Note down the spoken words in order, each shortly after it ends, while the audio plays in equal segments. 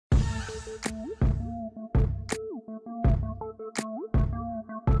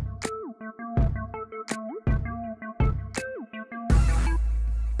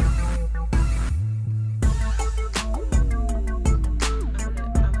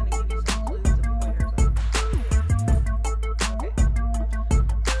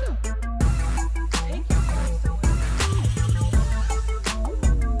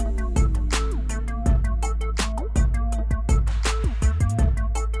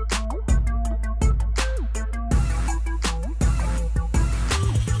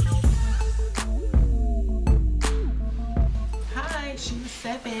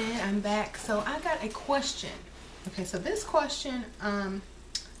I'm back. So I got a question. Okay, so this question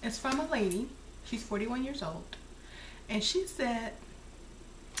is from a lady. She's 41 years old, and she said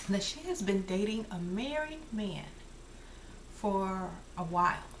that she has been dating a married man for a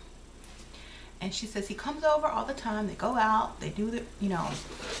while, and she says he comes over all the time. They go out, they do the, you know,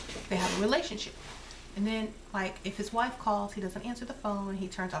 they have a relationship, and then like if his wife calls, he doesn't answer the phone, he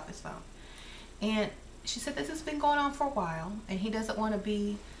turns off his phone. And she said this has been going on for a while, and he doesn't want to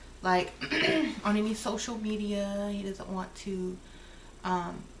be like on any social media. He doesn't want to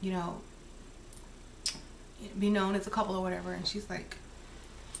you know, be known as a couple or whatever. And she's like,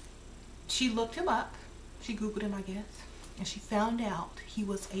 she looked him up, she Googled him, I guess, and she found out he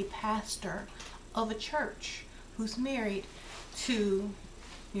was a pastor of a church who's married to,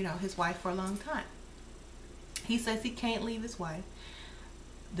 you know, his wife for a long time. He says he can't leave his wife.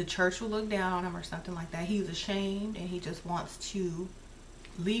 The church will look down on him or something like that. He's ashamed, and he just wants to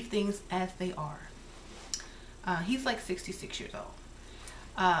leave things as they are. He's like 66 years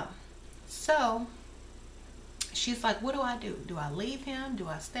old. So she's like, what do I do? Do I leave him? Do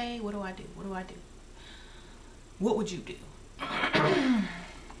I stay? What do I do? What do I do? What would you do?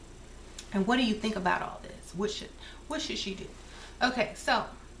 And what do you think about all this? What should she do? Okay, so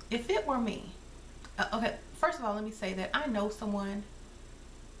if it were me, okay, first of all, let me say that I know someone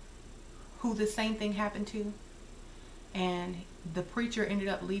who the same thing happened to, and the preacher ended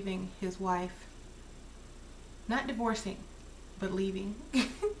up leaving his wife, not divorcing, but leaving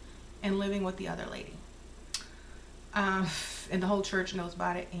and living with the other lady. And the whole church knows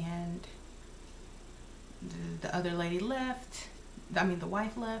about it, and the other lady left, I mean the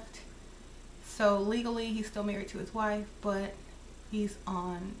wife left. So legally he's still married to his wife, but he's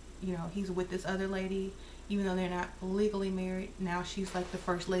on, you know, he's with this other lady, even though they're not legally married. Now she's like the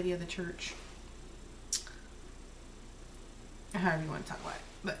first lady of the church, however you want to talk about it.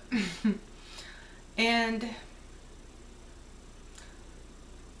 But and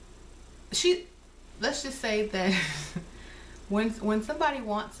let's just say that when somebody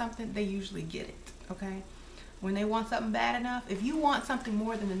wants something, they usually get it. Okay, when they want something bad enough, if you want something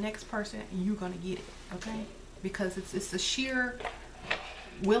more than the next person, you're gonna get it. Okay, because it's a sheer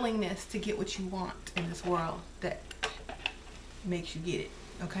willingness to get what you want in this world that makes you get it.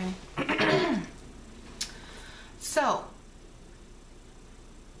 Okay. So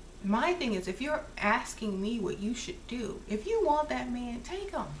my thing is, if you're asking me what you should do, if you want that man, take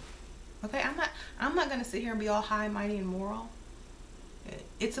him. Okay, I'm not gonna sit here and be all high, mighty, and moral.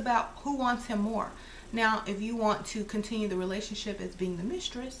 It's about who wants him more. Now, if you want to continue the relationship as being the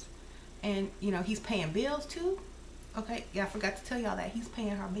mistress, and you know he's paying bills too. Okay, yeah, I forgot to tell y'all that he's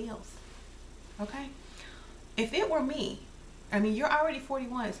paying her bills. Okay, if it were me, I mean, you're already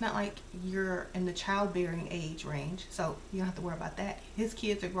 41. It's not like you're in the childbearing age range, so you don't have to worry about that. His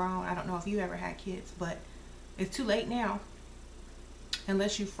kids are grown. I don't know if you ever had kids, but it's too late now.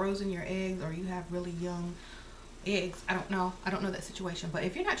 Unless you've frozen your eggs or you have really young eggs. I don't know that situation. But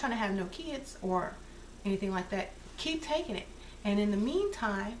if you're not trying to have no kids or anything like that, keep taking it. And in the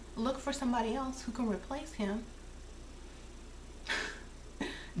meantime, look for somebody else who can replace him.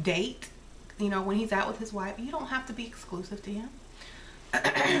 Date, you know, when he's out with his wife. You don't have to be exclusive to him.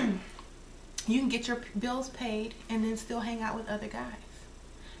 You can get your bills paid and then still hang out with other guys.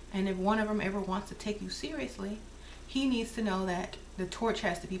 And if one of them ever wants to take you seriously, he needs to know that the torch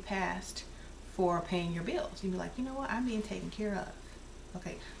has to be passed for paying your bills. You'd be like, you know what, I'm being taken care of.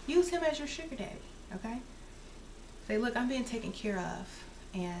 Okay, use him as your sugar daddy. Okay, say, look, I'm being taken care of.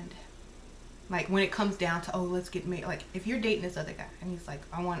 And like when it comes down to, oh, let's get married, like if you're dating this other guy and he's like,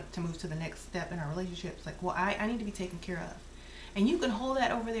 I want to move to the next step in our relationship, it's like, well, I need to be taken care of. And you can hold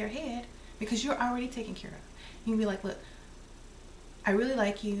that over their head because you're already taken care of. You can be like, look, I really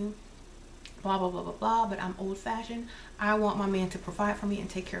like you, blah blah blah blah blah, but I'm old-fashioned. I want my man to provide for me and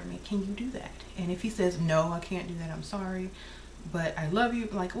take care of me. Can you do that? And if he says, no, I can't do that, I'm sorry, but I love you,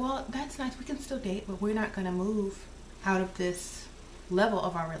 like, well, that's nice, we can still date, but we're not going to move out of this level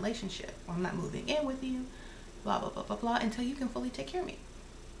of our relationship. I'm not moving in with you, blah blah blah blah blah, until you can fully take care of me.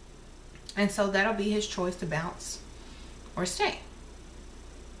 And so that'll be his choice to bounce or stay.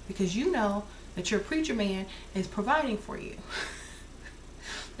 Because you know that your preacher man is providing for you.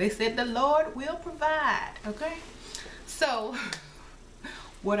 They said the Lord will provide, okay? So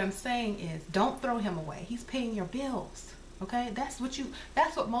what I'm saying is, don't throw him away. He's paying your bills, okay? That's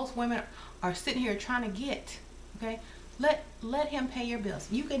what most women are sitting here trying to get, okay? Let him pay your bills.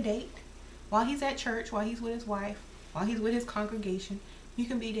 You can date while he's at church, while he's with his wife, while he's with his congregation. You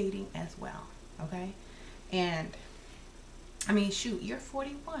can be dating as well, okay? And I mean, shoot, you're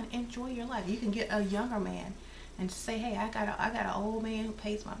 41. Enjoy your life. You can get a younger man and say, hey, I got an old man who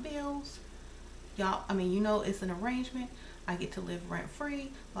pays my bills. Y'all, I mean, you know, it's an arrangement. I get to live rent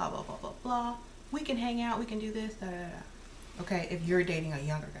free, blah, blah, blah, blah, blah. We can hang out. We can do this, da, da, da. Okay, if you're dating a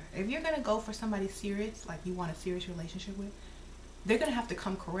younger guy. If you're going to go for somebody serious, like you want a serious relationship with, they're going to have to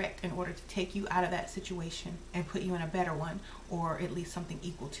come correct in order to take you out of that situation and put you in a better one, or at least something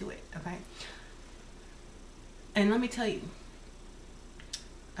equal to it, okay? And let me tell you,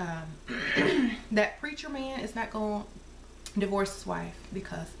 that preacher man is not going to divorce his wife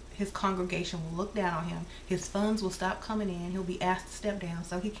because his congregation will look down on him. His funds will stop coming in. He'll be asked to step down,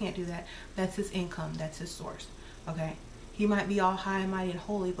 so he can't do that. That's his income. That's his source, okay? He might be all high and mighty and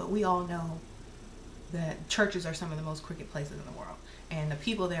holy, but we all know that churches are some of the most crooked places in the world, and the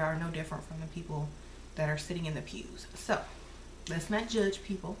people there are no different from the people that are sitting in the pews. So let's not judge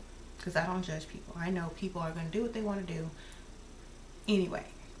people, because I don't judge people. I know people are going to do what they want to do anyway.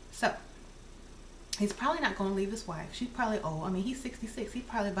 So he's probably not going to leave his wife. She's probably old. I mean, he's 66. He's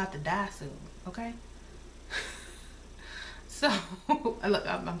probably about to die soon, okay? So look,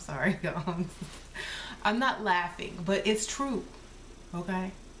 I'm sorry, y'all. I'm not laughing, but it's true,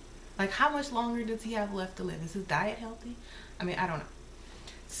 okay? Like, how much longer does he have left to live? Is his diet healthy? I mean, I don't know.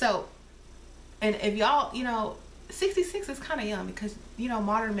 So, and if y'all, you know, 66 is kind of young, because, you know,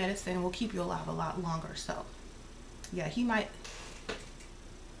 modern medicine will keep you alive a lot longer. So, yeah, he might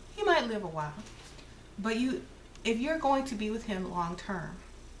live a while. But if you're going to be with him long term,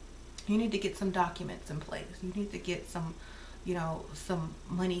 you need to get some documents in place. You need to get some, you know, some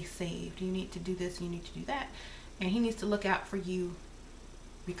money saved. You need to do this, you need to do that. And he needs to look out for you,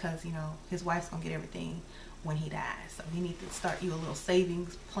 because, you know, his wife's gonna get everything when he dies. So he needs to start you a little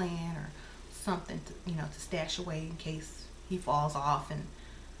savings plan or something to, you know, to stash away in case he falls off and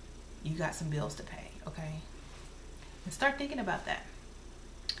you got some bills to pay, okay? And start thinking about that.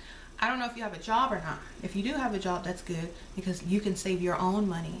 I don't know if you have a job or not. If you do have a job, that's good, because you can save your own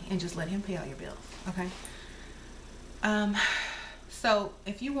money and just let him pay all your bills, okay? So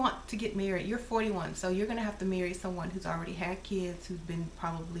if you want to get married, you're 41, so you're gonna have to marry someone who's already had kids, who's been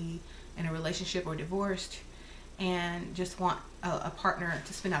probably in a relationship or divorced, and just want a partner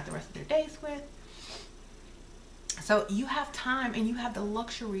to spend out the rest of their days with. So you have time and you have the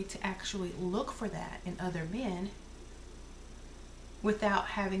luxury to actually look for that in other men without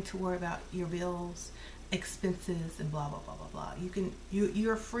having to worry about your bills, expenses, and blah, blah, blah, blah, blah.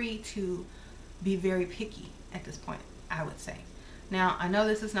 You're free to be very picky at this point, I would say. Now, I know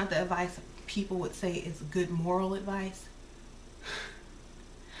this is not the advice people would say is good moral advice,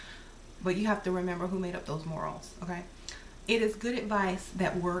 but you have to remember who made up those morals, okay? It is good advice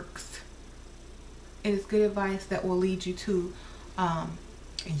that works. It is good advice that will lead you to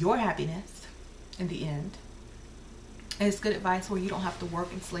your happiness in the end. And it's good advice where you don't have to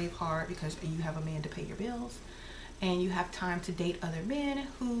work and slave hard because you have a man to pay your bills, and you have time to date other men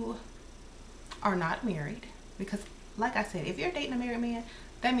who are not married. Because, like I said, if you're dating a married man,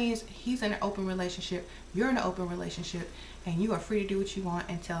 that means he's in an open relationship, you're in an open relationship, and you are free to do what you want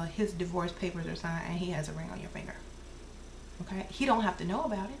until his divorce papers are signed and he has a ring on your finger. Okay? He don't have to know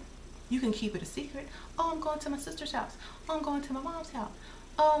about it. You can keep it a secret. Oh, I'm going to my sister's house. Oh, I'm going to my mom's house.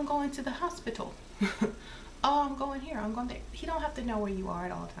 Oh, I'm going to the hospital. Oh, I'm going here. I'm going there. He don't have to know where you are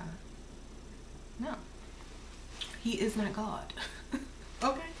at all times. No. He is not God.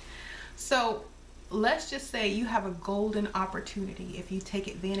 Okay? So, let's just say you have a golden opportunity if you take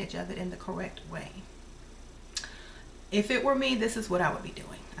advantage of it in the correct way. If it were me, this is what I would be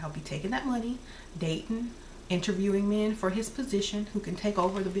doing. I would be taking that money, dating, interviewing men for his position who can take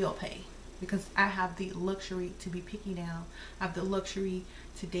over the bill pay. Because I have the luxury to be picky now. I have the luxury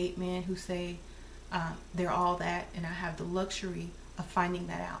to date men who say they're all that, and I have the luxury of finding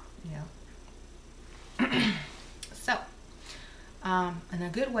that out, you know. So, and a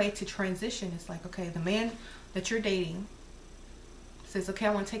good way to transition is like, okay, the man that you're dating says, okay,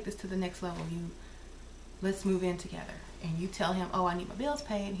 I want to take this to the next level. Let's move in together. And you tell him, oh, I need my bills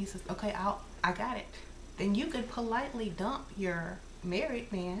paid. And he says, okay, I got it. Then you could politely dump your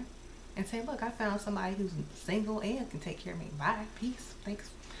married man and say, look, I found somebody who's single and can take care of me. Bye. Peace. Thanks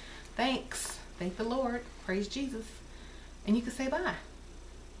thanks, thank the Lord, praise Jesus, and you can say bye.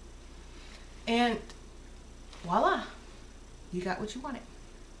 And voila, you got what you wanted.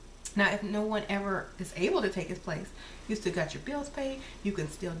 Now, if no one ever is able to take his place, you still got your bills paid. You can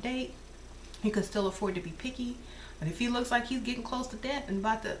still date. You can still afford to be picky. But if he looks like he's getting close to death and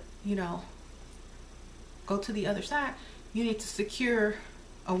about to, you know, go to the other side, you need to secure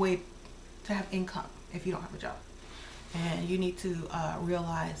a way to have income if you don't have a job. And you need to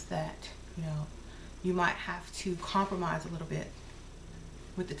realize that, you know, you might have to compromise a little bit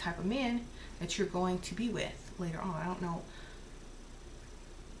with the type of men that you're going to be with later on. I don't know,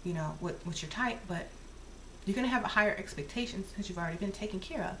 you know, what's your type, but you're going to have a higher expectations since you've already been taken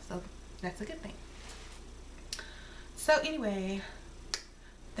care of. So that's a good thing. So anyway,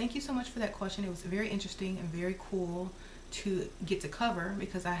 thank you so much for that question. It was very interesting and very cool to get to cover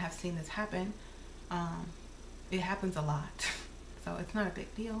because I have seen this happen. It happens a lot, so it's not a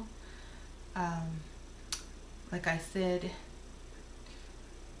big deal. Like I said,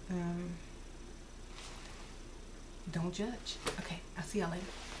 don't judge. Okay, I'll see y'all later.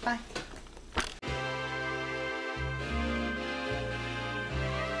 Bye.